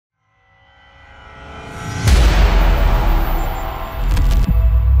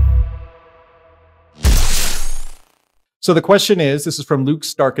So the question is, this is from Luke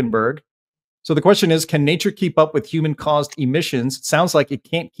Starkenberg. So the question is, can nature keep up with human-caused emissions? It sounds like it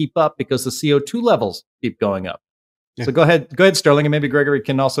can't keep up because the CO2 levels keep going up. Yeah. So go ahead, Sterling, and maybe Gregory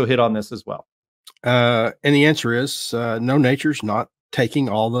can also hit on this as well. And the answer is no, nature's not taking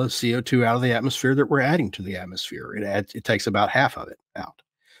all the CO2 out of the atmosphere that we're adding to the atmosphere. It takes about half of it out.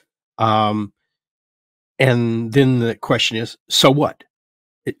 And then the question is, so what?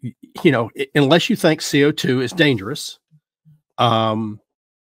 Unless you think CO2 is dangerous,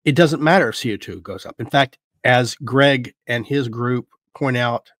 it doesn't matter if CO2 goes up. In fact, as Greg and his group point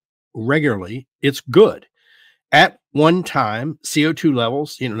out regularly, it's good. At one time, CO2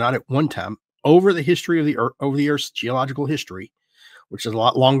 levels, not at one time, over the history of the Earth, over the Earth's geological history, which is a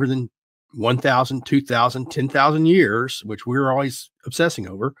lot longer than 1,000, 2,000, 10,000 years, which we're always obsessing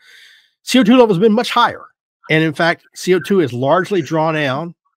over, CO2 levels have been much higher. And in fact, CO2 is largely drawn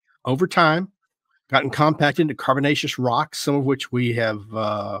down over time, gotten compacted into carbonaceous rocks, some of which we have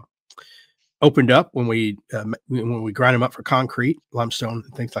opened up when we grind them up for concrete, limestone,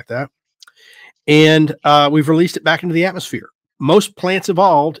 and things like that. And we've released it back into the atmosphere. Most plants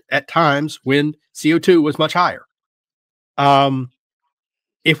evolved at times when CO2 was much higher.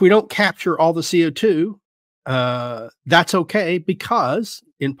 If we don't capture all the CO2, that's okay, because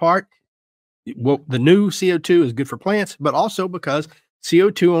in part, the new CO2 is good for plants, but also because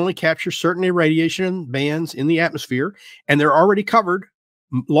CO2 only captures certain irradiation bands in the atmosphere, and they're already covered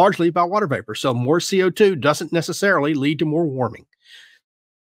largely by water vapor. So more CO2 doesn't necessarily lead to more warming.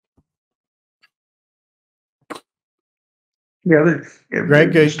 Yeah,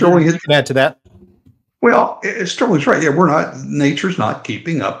 Greg, Sterling, you can add to that. Well, Sterling's right. Yeah, nature's not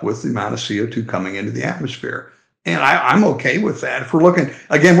keeping up with the amount of CO2 coming into the atmosphere. And I'm okay with that. If we're looking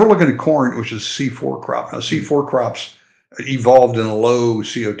at corn, which is a C4 crop. Now, C4 crops evolved in a low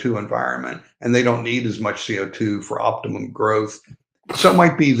CO2 environment, and they don't need as much CO2 for optimum growth. So it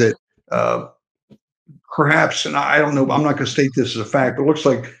might be that perhaps, and I don't know, I'm not going to state this as a fact, but it looks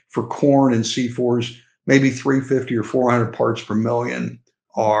like for corn and C4s, maybe 350 or 400 parts per million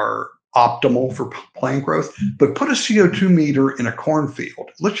are optimal for plant growth. But put a CO2 meter in a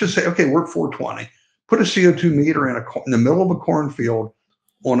cornfield. Let's just say, okay, we're at 420. Put a CO2 meter in the middle of a cornfield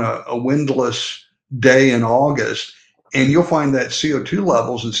on a windless day in August, and you'll find that CO2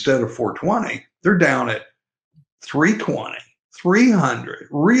 levels, instead of 420, they're down at 320, 300,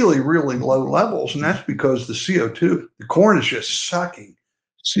 really, really low levels. And that's because the corn is just sucking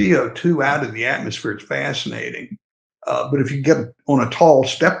CO2 out of the atmosphere. It's fascinating. But if you get on a tall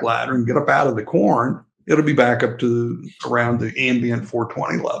step ladder and get up out of the corn, it'll be back up to around the ambient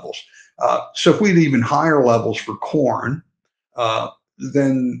 420 levels. So if we had even higher levels for corn,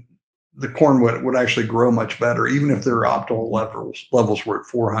 then the corn would actually grow much better, even if their optimal levels were at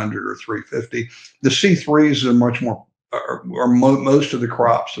 400 or 350. The C3s are much more, most of the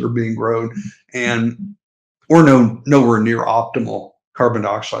crops that are being grown, and we're nowhere near optimal carbon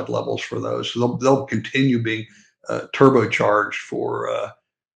dioxide levels for those. So they'll continue being turbocharged for,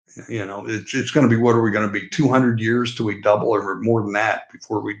 it's going to be, what are we going to be, 200 years till we double, or more than that,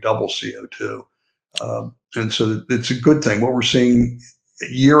 before we double CO2. And so it's a good thing. What we're seeing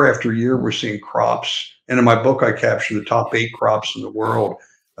year after year, we're seeing crops. And in my book, I capture the top 8 crops in the world,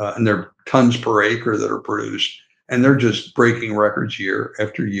 and they're tons per acre that are produced. And they're just breaking records year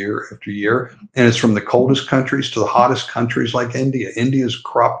after year after year. And it's from the coldest countries to the hottest countries like India. India's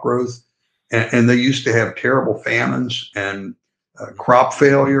crop growth, and they used to have terrible famines and crop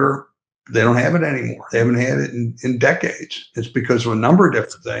failure. They don't have it anymore. They haven't had it in decades. It's because of a number of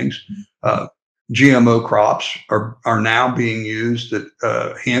different things. GMO crops are now being used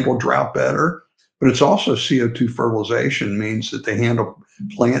that handle drought better, but it's also CO2 fertilization means that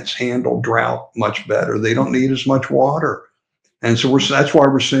plants handle drought much better. They don't need as much water. And so that's why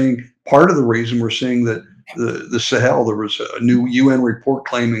we're seeing, part of the reason we're seeing that the Sahel, there was a new UN report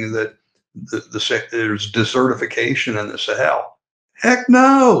claiming that there's desertification in the Sahel. Heck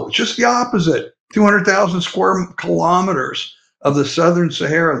no, it's just the opposite. 200,000 square kilometers of the southern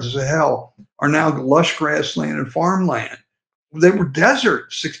Sahara, the Sahel, are now lush grassland and farmland. They were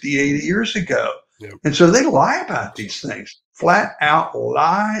desert 60, 80 years ago. Yep. And so they lie about these things, flat out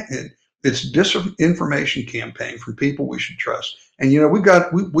lie. And it's disinformation campaign from people we should trust. And,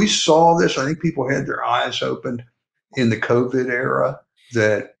 we saw this. I think people had their eyes opened in the COVID era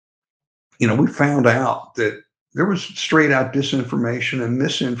that, we found out that there was straight out disinformation and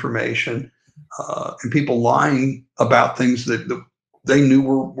misinformation, and people lying about things that they knew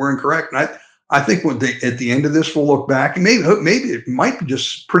were incorrect. And I think at the end of this, we'll look back, and maybe it might be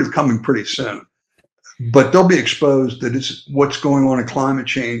just coming pretty soon, but they'll be exposed that it's what's going on in climate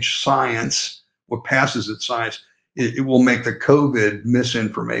change science, what passes as science, it will make the COVID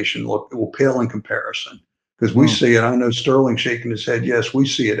misinformation look, it will pale in comparison. Because we see it. I know Sterling shaking his head. Yes, we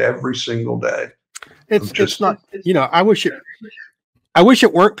see it every single day. It's not, you know, I wish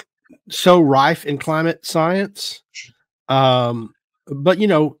it weren't so rife in climate science. But you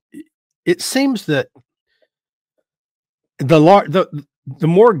know, it seems that the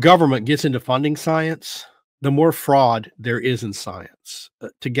more government gets into funding science, the more fraud there is in science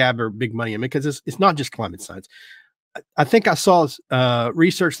to gather big money in, because it's not just climate science. I think I saw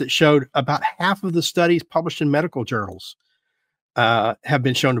research that showed about half of the studies published in medical journals have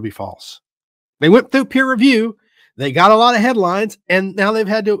been shown to be false. They went through peer review, they got a lot of headlines, and now they've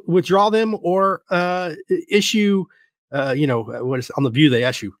had to withdraw them or issue, you know, what is on the View? They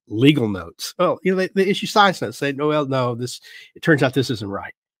issue legal notes. Oh, you know, they issue science notes saying, "No, well, no, it turns out this isn't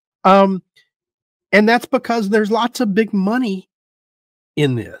right." And that's because there's lots of big money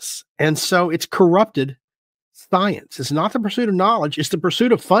in this, and so it's corrupted science. It's not the pursuit of knowledge; it's the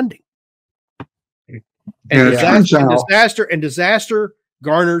pursuit of funding. And disaster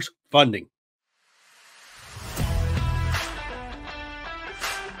garners funding.